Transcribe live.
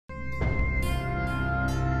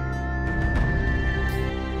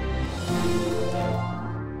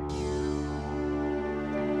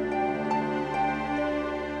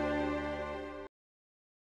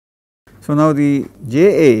So, now the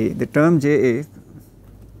JA, the term JA,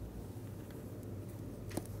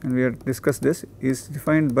 and we have discussed this, is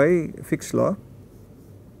defined by Fick's law.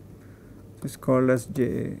 It is called as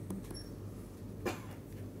JA.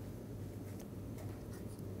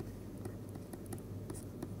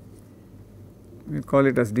 We call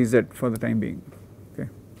it as dz for the time being. Okay.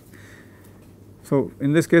 So,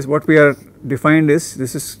 in this case what we are defined is,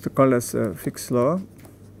 this is called as Fick's law,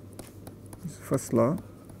 this is first law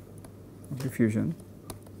of diffusion.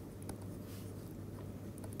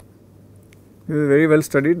 This is very well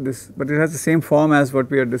studied, this, but it has the same form as what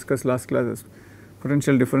we had discussed last class, as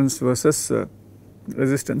potential difference versus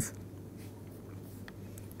resistance.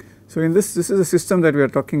 So, in this is a system that we are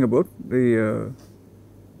talking about, the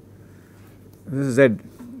this is Z.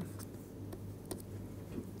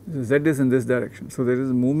 Z is in this direction. So, there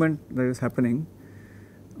is a movement that is happening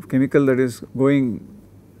of chemical that is going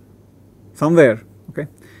somewhere. Okay.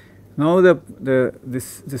 Now, the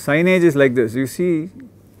signage is like this. You see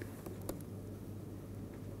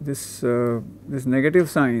this this negative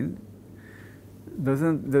sign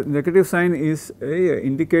doesn't, the negative sign is a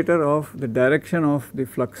indicator of the direction of the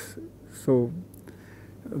flux. So,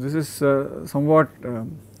 this is somewhat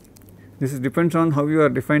this depends on how you are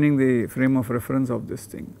defining the frame of reference of this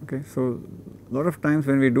thing. Okay. So, a lot of times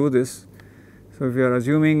when we do this, so if we are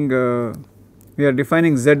assuming we are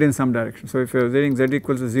defining z in some direction. So, if you are saying z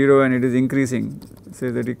equals to 0 and it is increasing,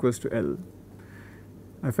 say z equals to L.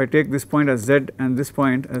 If I take this point as z and this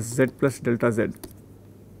point as z plus delta z,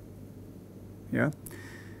 yeah.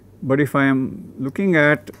 But if I am looking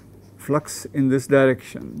at flux in this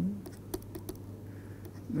direction,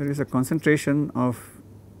 there is a concentration of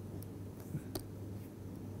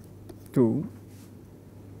 2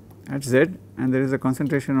 at z, and there is a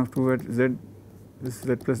concentration of 2 at z, this is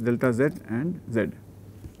z plus delta z and z.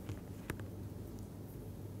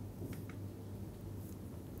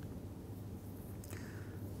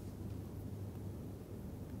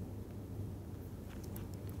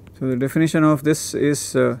 So, the definition of this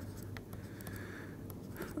is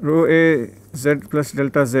rho a z plus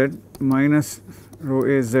delta z minus rho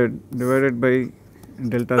a z divided by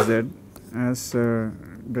delta z as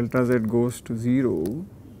delta z goes to 0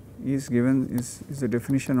 is given, is the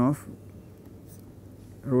definition of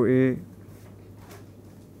rho a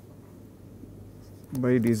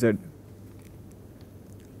by dz.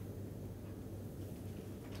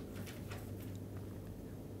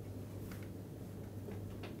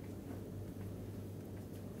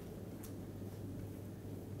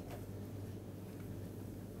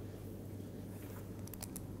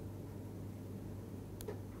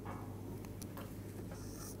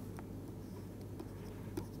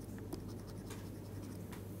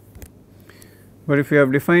 But if you are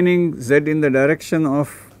defining z in the direction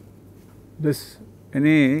of this Na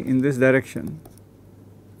in this direction,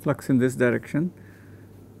 flux in this direction,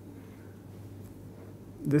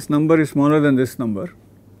 this number is smaller than this number,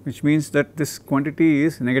 which means that this quantity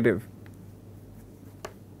is negative.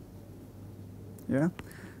 Yeah,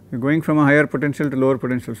 you are going from a higher potential to lower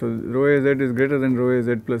potential. So, rho a z is greater than rho a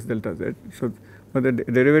z plus delta z. So, but the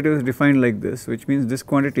derivative is defined like this, which means this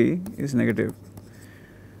quantity is negative.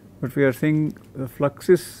 But we are saying the flux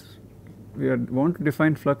is, we want to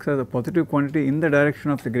define flux as a positive quantity in the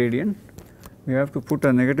direction of the gradient. We have to put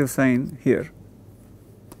a negative sign here,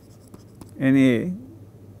 Na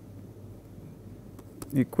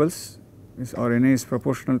equals is, or Na is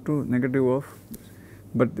proportional to negative of,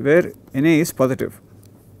 but where Na is positive.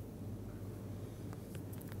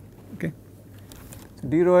 Okay. So,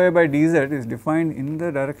 d rho a by dz is defined in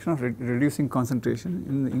the direction of reducing concentration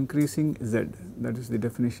in the increasing z, that is the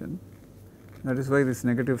definition. That is why this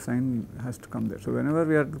negative sign has to come there. So, whenever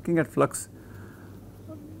we are looking at flux,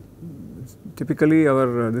 typically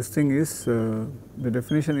our this thing is the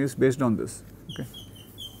definition is based on this. Okay.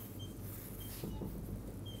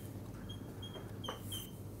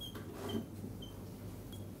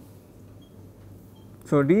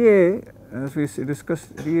 So, dA, as we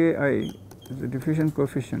discussed, dAi, the diffusion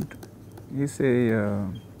coefficient, is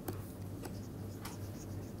a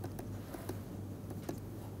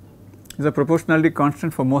proportionality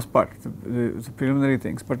constant for most part, the preliminary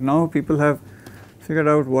things. But now people have figured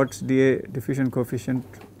out what's dA diffusion coefficient,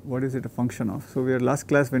 what is it a function of. So, we are last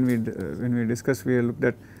class when we discussed, we looked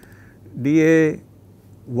at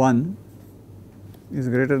dA1 is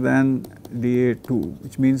greater than dA2,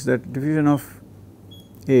 which means that diffusion of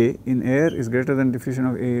A in air is greater than diffusion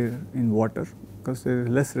of air in water, because there is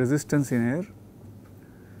less resistance in air.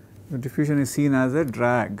 The diffusion is seen as a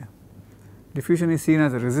drag. Diffusion is seen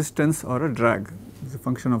as a resistance or a drag, it is a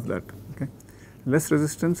function of that. Okay. Less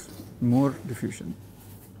resistance, more diffusion.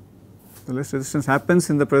 So less resistance happens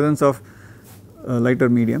in the presence of lighter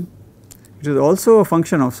medium. It is also a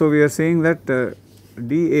function of, so we are saying that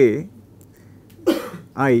dA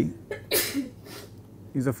I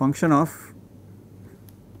is a function of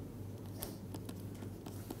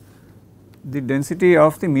the density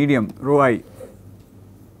of the medium rho I.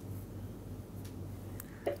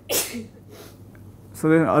 So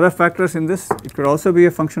there are other factors in this. It could also be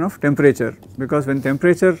a function of temperature, because when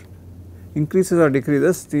temperature increases or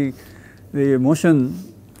decreases, the motion,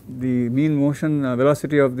 the mean motion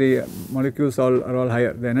velocity of the molecules are all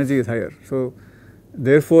higher, the energy is higher. So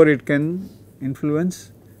therefore it can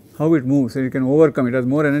influence how it moves, and it can overcome, it has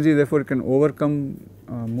more energy, therefore it can overcome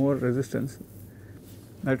more resistance.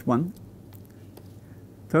 That is one.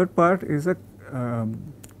 Third part is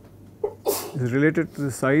is related to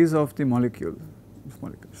the size of the molecule.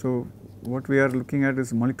 So what we are looking at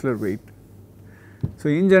is molecular weight. So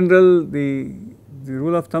in general, the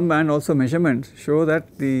rule of thumb and also measurements show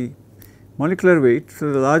that the molecular weight,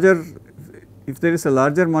 so the larger, if there is a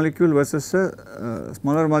larger molecule versus a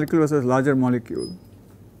smaller molecule versus larger molecule,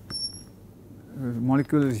 the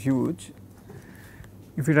molecule is huge.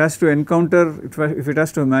 If it has to encounter, if it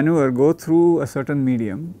has to maneuver, go through a certain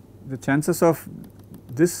medium, the chances of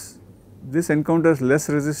this encounters less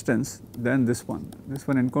resistance than this one. This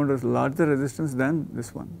one encounters larger resistance than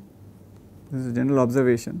this one. This is a general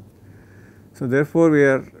observation. So therefore,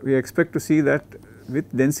 we expect to see that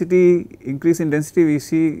with density, increase in density, we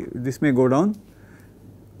see this may go down.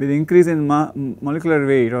 With increase in molecular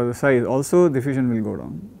weight or the size, also diffusion will go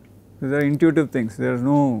down. These are intuitive things. There is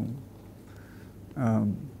no.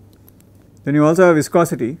 Then you also have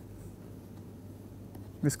viscosity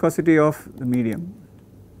of the medium.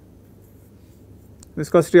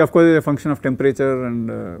 Viscosity, of course, is a function of temperature and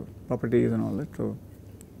properties and all that. So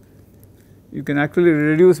you can actually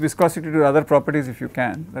reduce viscosity to other properties if you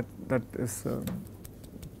can. That is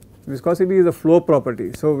viscosity is a flow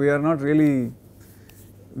property. So we are not really,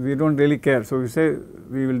 we don't really care. So we say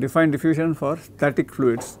we will define diffusion for static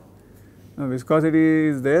fluids. Viscosity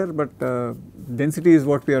is there, but density is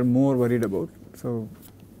what we are more worried about. So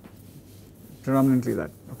predominantly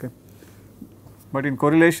that. Okay. But in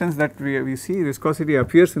correlations that we see, viscosity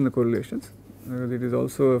appears in the correlations. It is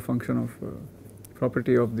also a function of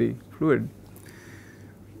property of the fluid.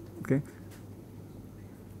 Okay.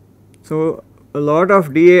 So a lot of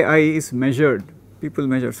dAi is measured, people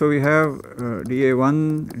measure. So we have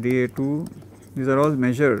dA1, dA2, these are all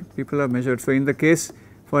measured, people have measured. So in the case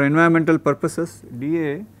for environmental purposes,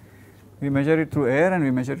 dA, we measure it through air and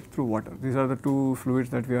we measure it through water. These are the two fluids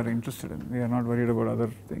that we are interested in. We are not worried about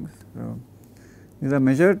other things. So these are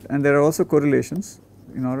measured, and there are also correlations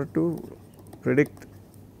in order to predict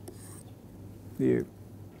the.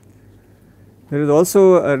 There is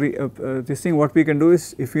also this thing. What we can do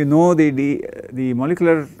is, if we know the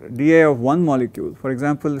molecular dA of one molecule, for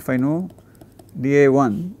example, if I know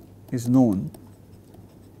dA1 is known,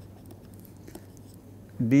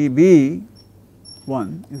 dB1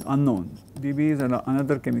 is unknown. dB is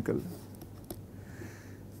another chemical.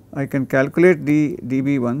 I can calculate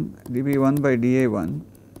dB1 by dA1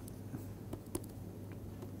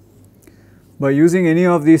 by using any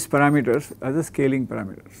of these parameters as a scaling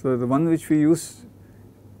parameter. So the one which we use,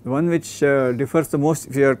 the one which differs the most,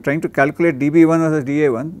 if you are trying to calculate dB1 versus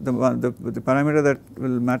dA1, the parameter that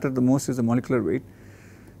will matter the most is the molecular weight.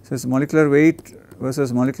 So it's molecular weight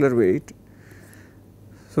versus molecular weight.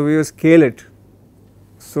 So we will scale it.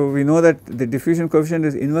 So we know that the diffusion coefficient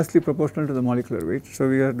is inversely proportional to the molecular weight. So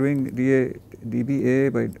we are doing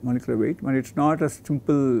dBA by molecular weight, but it is not a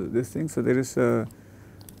simple this thing. So there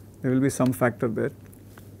will be some factor there.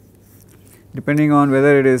 Depending on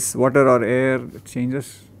whether it is water or air, it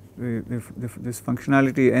changes. This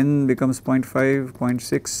functionality n becomes 0.5,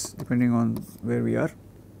 0.6 depending on where we are.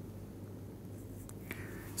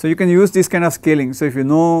 So you can use this kind of scaling. So if you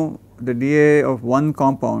know the dA of one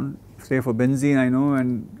compound, say for benzene I know,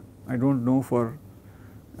 and I do not know for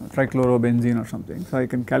trichlorobenzene or something. So I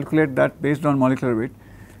can calculate that based on molecular weight.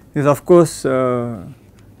 This of course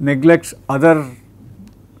neglects other,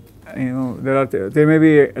 there may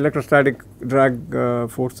be electrostatic drag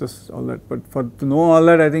forces, all that, but to know all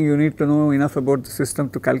that, I think you need to know enough about the system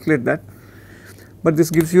to calculate that. But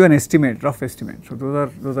this gives you an estimate, rough estimate. So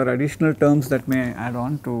those are additional terms that may add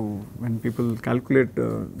on to when people calculate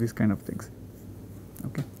these kind of things.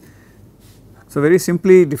 Okay. So very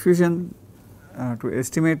simply, diffusion, to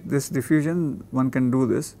estimate this diffusion, one can do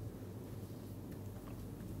this.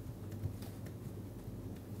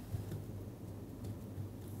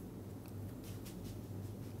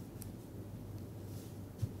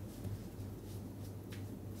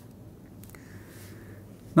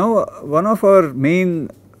 Now, one of our main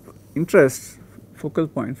interests, focal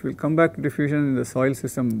points, we will come back to diffusion in the soil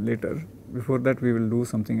system later. Before that, we will do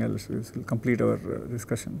something else, we will complete our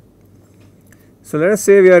discussion. So, let us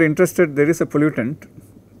say we are interested, there is a pollutant,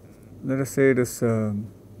 let us say it is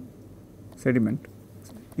sediment,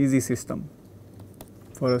 easy system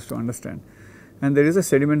for us to understand, and there is a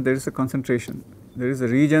sediment, there is a concentration, there is a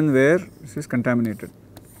region where this is contaminated.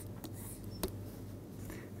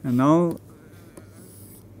 And now,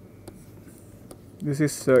 this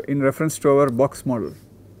is in reference to our box model.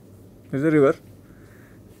 There is a river,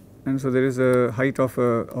 and so there is a height of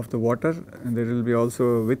the water, and there will be also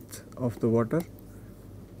a width of the water,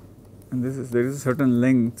 and there is a certain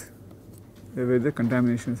length where the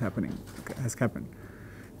contamination is happening, has happened.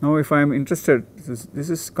 Now, if I am interested, this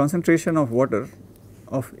is concentration of water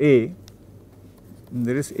of A, and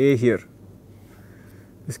there is A here.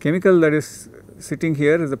 This chemical that is sitting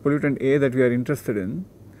here is the pollutant A that we are interested in.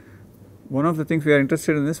 One of the things we are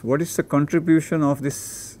interested in is what is the contribution of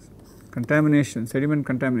this contamination, sediment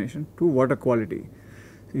contamination to water quality.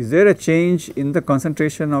 Is there a change in the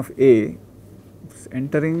concentration of A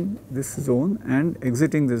entering this zone and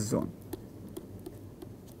exiting this zone?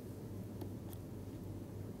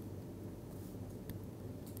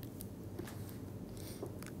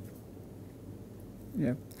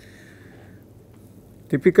 Yeah.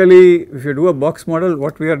 Typically, if you do a box model,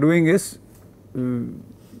 what we are doing is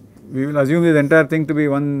we will assume this entire thing to be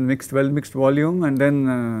one well mixed volume, and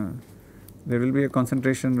then there will be a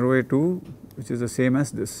concentration rho A2 which is the same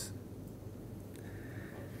as this.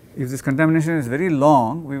 If this contamination is very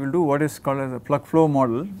long, we will do what is called as a plug flow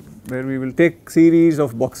model, where we will take series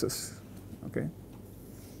of boxes. Okay,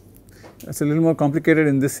 that is a little more complicated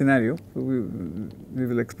in this scenario, so we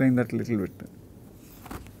will explain that a little bit,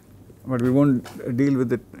 but we will not deal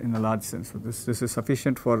with it in a large sense. So, this is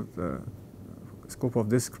sufficient for the scope of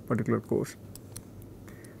this particular course.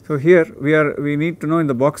 So, here we need to know, in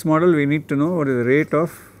the box model we need to know what is the rate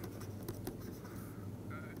of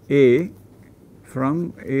A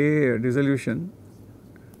from A dissolution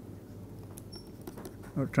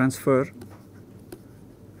or transfer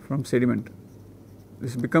from sediment.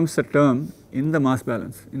 This becomes a term in the mass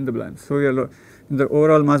balance, in the balance. So, in the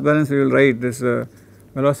overall mass balance we will write this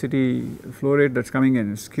velocity flow rate that is coming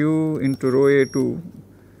in is Q into rho A2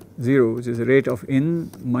 0, which is the rate of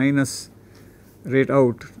in minus rate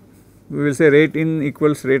out. We will say rate in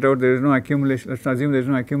equals rate out, there is no accumulation, let us assume there is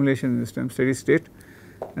no accumulation in this term, steady state.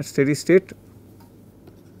 At steady state,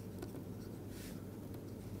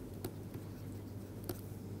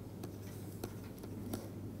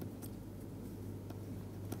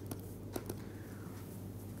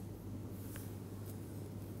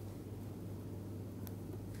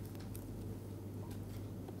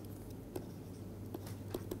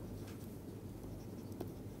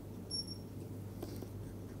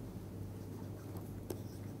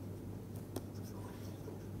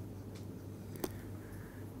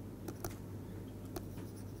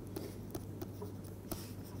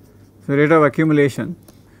 the rate of accumulation,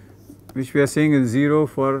 which we are saying is 0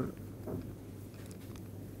 for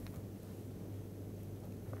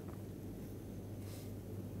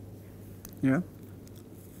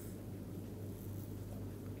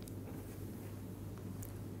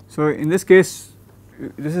So, in this case,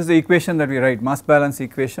 this is the equation that we write, mass balance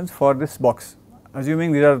equations for this box,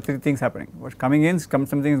 assuming there are three things happening, what is coming in,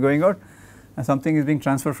 something is going out, and something is being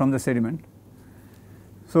transferred from the sediment.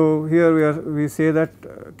 So, here we say that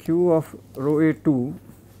Q of rho A2,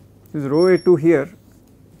 this rho A2 here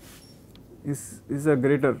is a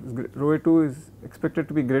greater, rho A2 is expected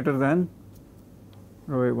to be greater than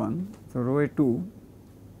rho A1. So, rho A2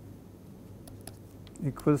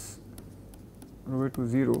 equals rho A2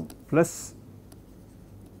 0 plus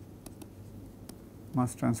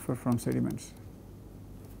mass transfer from sediments.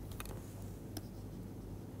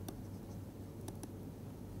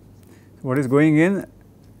 So, what is going in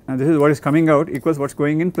and this is what is coming out equals what is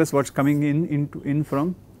going in plus what is coming in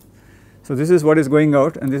from. So, this is what is going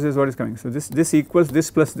out and this is what is coming. So, this equals this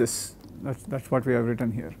plus this, that is what we have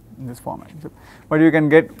written here in this format. So, but you can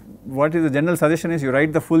get what is the general suggestion is you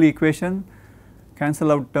write the full equation,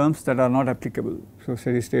 cancel out terms that are not applicable. So,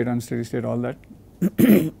 steady state, unsteady state, all that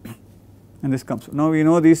and this comes. Now, we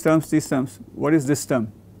know these terms, what is this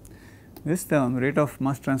term? This term, rate of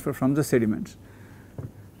mass transfer from the sediments.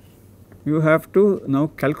 You have to now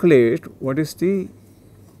calculate what is the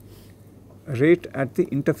rate at the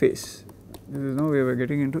interface. This is now we are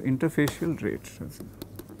getting into interfacial rates.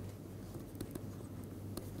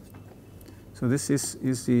 So, this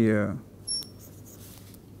is the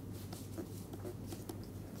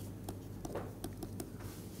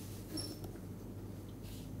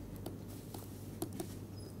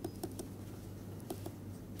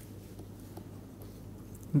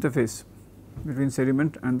interface between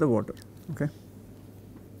sediment and the water. Okay.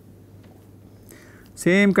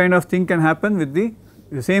 Same kind of thing can happen with the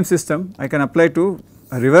same system. I can apply to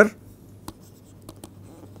a river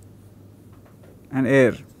and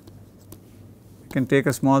air. I can take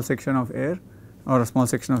a small section of air or a small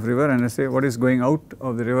section of river and I say what is going out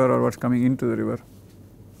of the river or what is coming into the river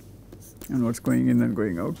and what is going in and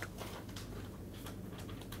going out.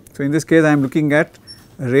 So, in this case I am looking at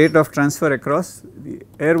rate of transfer across the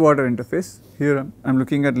air water interface. Here I am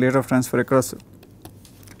looking at rate of transfer across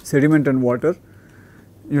sediment and water.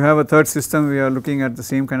 You have a third system, we are looking at the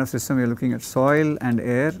same kind of system, we are looking at soil and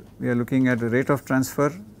air, we are looking at the rate of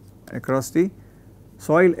transfer across the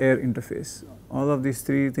soil air interface. All of these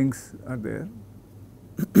three things are there.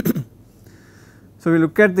 So, we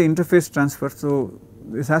look at the interface transfer. So,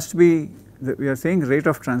 this has to be, we are saying rate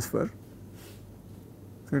of transfer.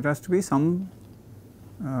 So, it has to be some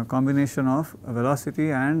combination of a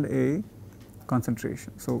velocity and a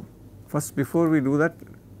concentration. So, first before we do that,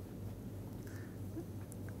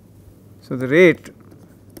 so the rate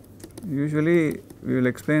usually we will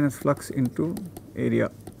explain as flux into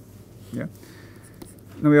area. Yeah.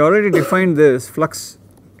 Now, we already defined this flux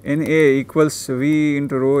Na equals V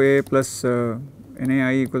into rho A plus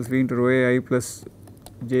Nai equals V into rho AI plus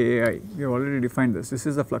JAI. We have already defined this. This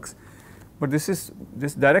is the flux, but this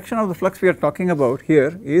direction of the flux we are talking about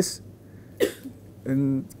here is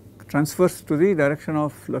in transfers to the direction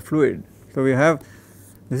of the fluid. So, we have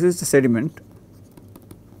this is the sediment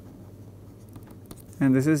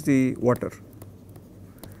and this is the water.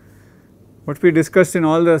 What we discussed in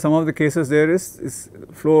all the some of the cases there is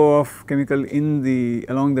flow of chemical in the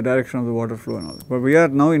along the direction of the water flow and all, but we are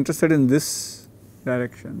now interested in this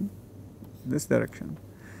direction, this direction.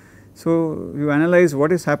 So, you analyze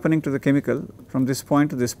what is happening to the chemical from this point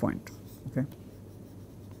to this point. Okay.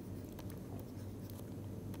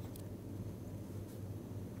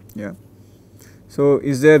 Yeah. So,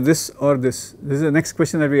 is there this or this? This is the next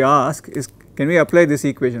question that we ask is, can we apply this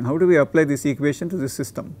equation? How do we apply this equation to this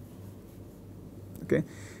system? Okay.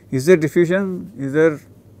 Is there diffusion?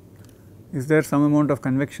 Is there some amount of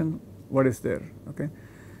convection? What is there? Okay.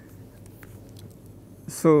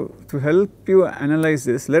 So, to help you analyze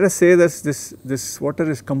this, let us say that this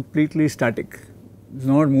water is completely static, it is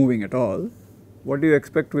not moving at all. What do you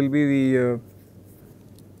expect will be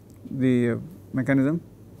the mechanism?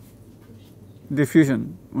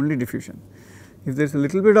 Diffusion, only diffusion. If there is a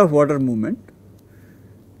little bit of water movement,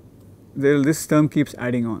 this term keeps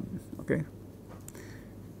adding on. Okay.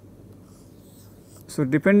 So,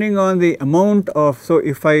 depending on the amount of, so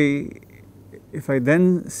if I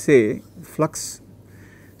then say flux,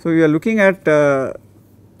 so we are looking at, now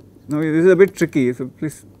this is a bit tricky, so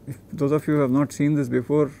please, if those of you who have not seen this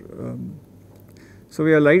before, so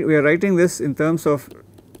we are writing this in terms of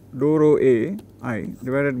dou rho A I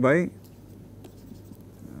divided by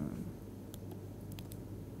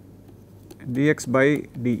dx by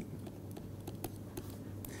d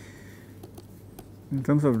in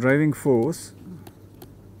terms of driving force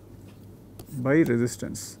by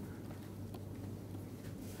resistance.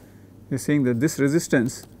 We are saying that this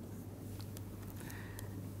resistance,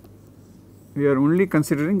 we are only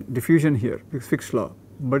considering diffusion here, because Fick's law.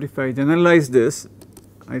 But if I generalize this,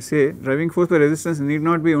 I say driving force by resistance need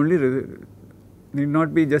not be need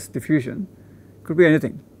not be just diffusion, could be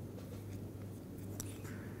anything.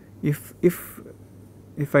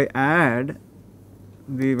 If I add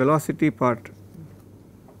the velocity part,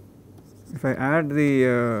 if I add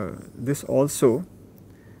the this also,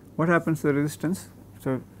 what happens to the resistance?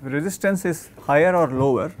 So, resistance is higher or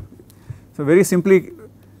lower. So, very simply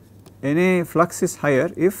Na flux is higher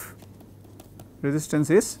if resistance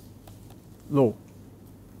is low.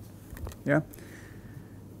 Yeah.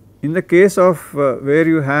 In the case of where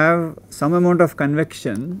you have some amount of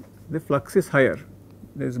convection, the flux is higher,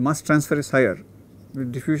 there is mass transfer is higher, the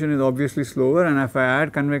diffusion is obviously slower, and if I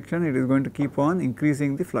add convection it is going to keep on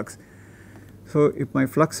increasing the flux. So, if my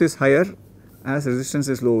flux is higher as resistance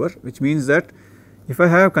is lower, which means that if I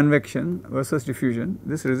have convection versus diffusion,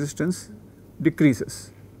 this resistance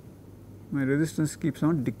decreases, my resistance keeps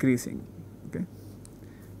on decreasing, okay,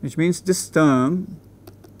 which means this term,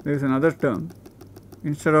 there is another term,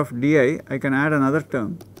 instead of di I can add another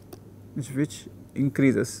term which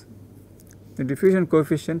increases. The diffusion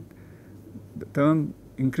coefficient, the term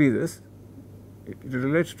increases, it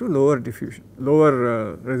relates to lower diffusion,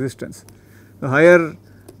 lower resistance. The higher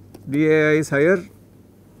dAi is higher,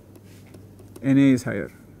 Na is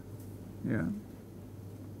higher, yeah,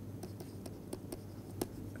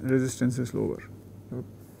 resistance is lower.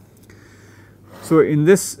 So, in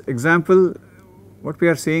this example what we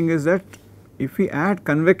are saying is that if we add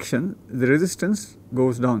convection, the resistance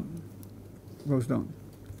goes down. So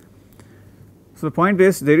the point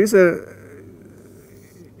is, there is the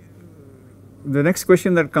next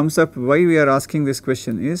question that comes up, why we are asking this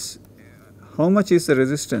question is, how much is the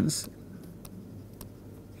resistance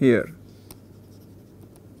here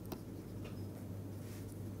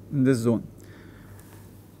in this zone?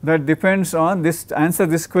 That depends on this. To answer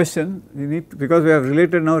this question, we need to, because we have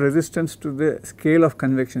related now resistance to the scale of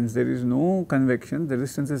convections. There is no convection, the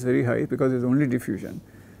resistance is very high because it is only diffusion.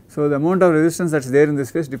 So the amount of resistance that is there in this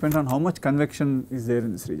phase depends on how much convection is there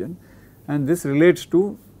in this region, and this relates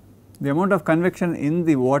to the amount of convection in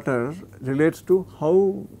the water relates to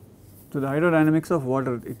how, to the hydrodynamics of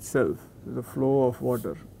water itself, the flow of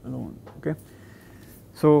water alone. Okay.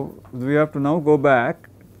 So we have to now go back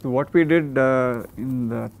to what we did in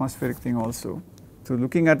the atmospheric thing also, to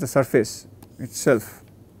looking at the surface itself.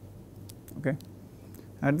 Okay.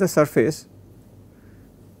 At the surface,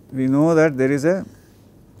 we know that there is a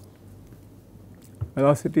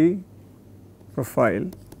velocity profile,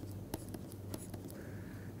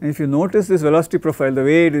 and if you notice this velocity profile, the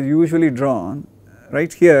way it is usually drawn,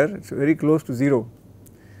 right here it is very close to 0.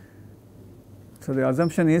 So the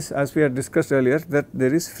assumption is, as we had discussed earlier, that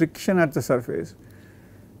there is friction at the surface,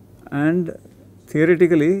 and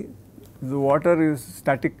theoretically the water is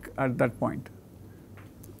static at that point.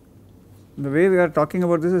 The way we are talking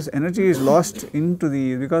about this is energy is lost into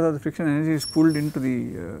the, because of the friction, energy is pulled into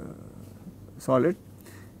the solid,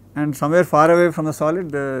 and somewhere far away from the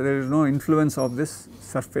solid there is no influence of this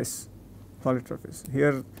surface, solid surface.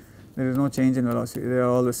 Here there is no change in velocity, they are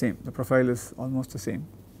all the same, the profile is almost the same.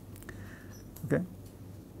 Okay.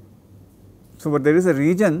 So, but there is a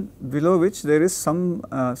region below which there is some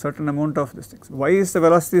certain amount of this thing. So why is the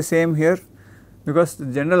velocity same here? Because the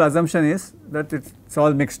general assumption is that it is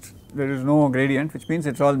all mixed, there is no gradient, which means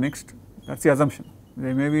it is all mixed, that is the assumption.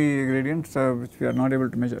 There may be gradients which we are not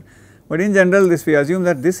able to measure, but in general this we assume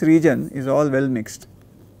that this region is all well mixed.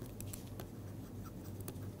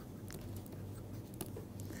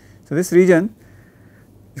 So this region,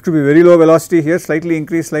 it could be very low velocity here, slightly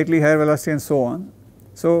increased, slightly higher velocity and so on.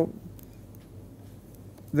 So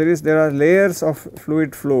there are layers of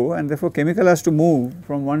fluid flow, and therefore chemical has to move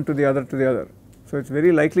from one to the other to the other. So it is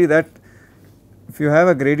very likely that if you have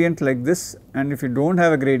a gradient like this, and if you do not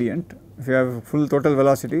have a gradient, if you have full total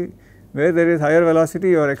velocity, where there is higher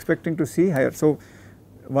velocity you are expecting to see higher. So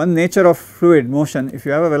one nature of fluid motion, if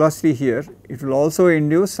you have a velocity here, it will also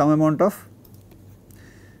induce some amount of,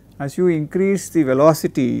 as you increase the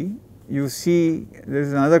velocity, you see there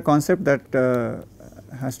is another concept that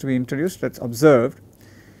has to be introduced, that is observed,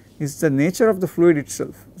 is the nature of the fluid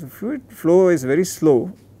itself. The fluid flow is very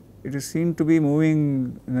slow, it is seen to be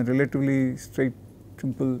moving in a relatively straight,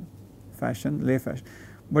 simple fashion, lay fashion,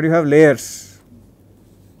 but you have layers.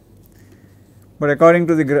 But according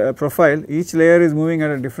to the profile, each layer is moving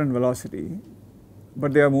at a different velocity,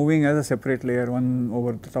 but they are moving as a separate layer, one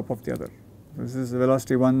over the top of the other. This is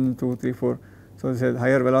velocity 1, 2, 3, 4. So, this is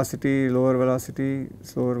higher velocity, lower velocity,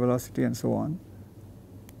 slower velocity and so on.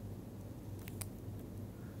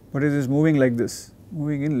 But it is moving like this,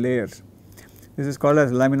 moving in layers. This is called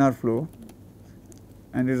as laminar flow,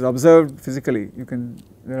 and it is observed physically. You can,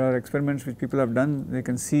 there are experiments which people have done, they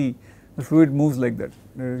can see the fluid moves like that.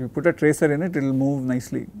 You put a tracer in it, it will move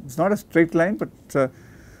nicely. It is not a straight line, but it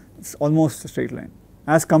is almost a straight line.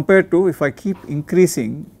 As compared to if I keep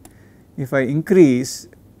increasing, if I increase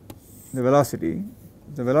the velocity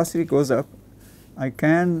goes up,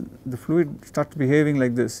 the fluid starts behaving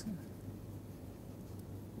like this.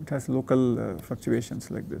 It has local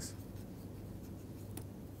fluctuations like this.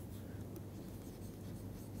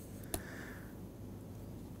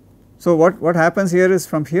 So what happens here is,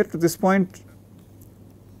 from here to this point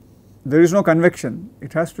there is no convection,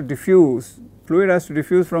 it has to diffuse, fluid has to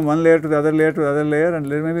diffuse from one layer to the other layer to the other layer,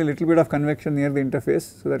 and there may be a little bit of convection near the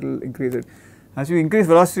interface, so that will increase it. As you increase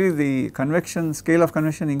velocity, the convection, scale of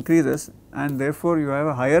convection increases, and therefore you have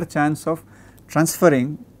a higher chance of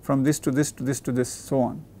transferring from this to this to this to this, so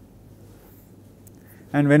on.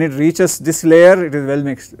 And when it reaches this layer, it is well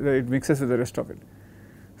mixed, it mixes with the rest of it.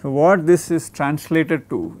 So what this is translated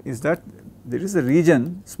to is that there is a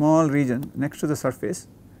region, small region next to the surface,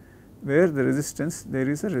 where the resistance, there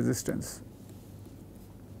is a resistance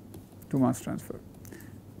to mass transfer.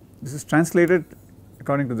 This is translated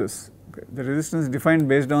according to this. Okay. The resistance is defined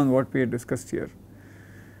based on what we had discussed here,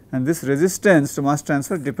 and this resistance to mass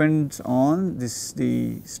transfer depends on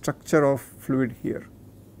the structure of fluid here.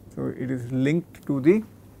 So it is linked to the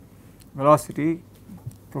velocity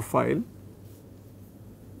profile,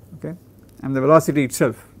 okay, and the velocity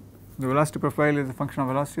itself. the velocity profile is a function of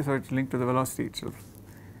velocity, so it is linked to the velocity itself.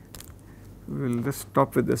 We will just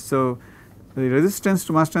stop with this. So, the resistance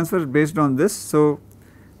to mass transfer is based on this. So,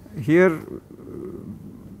 here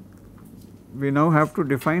we now have to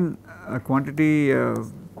define a quantity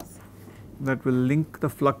that will link the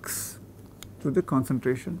flux to the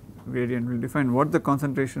concentration gradient. We will define what the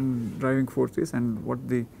concentration driving force is and what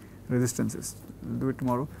the resistance is. We will do it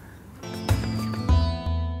tomorrow.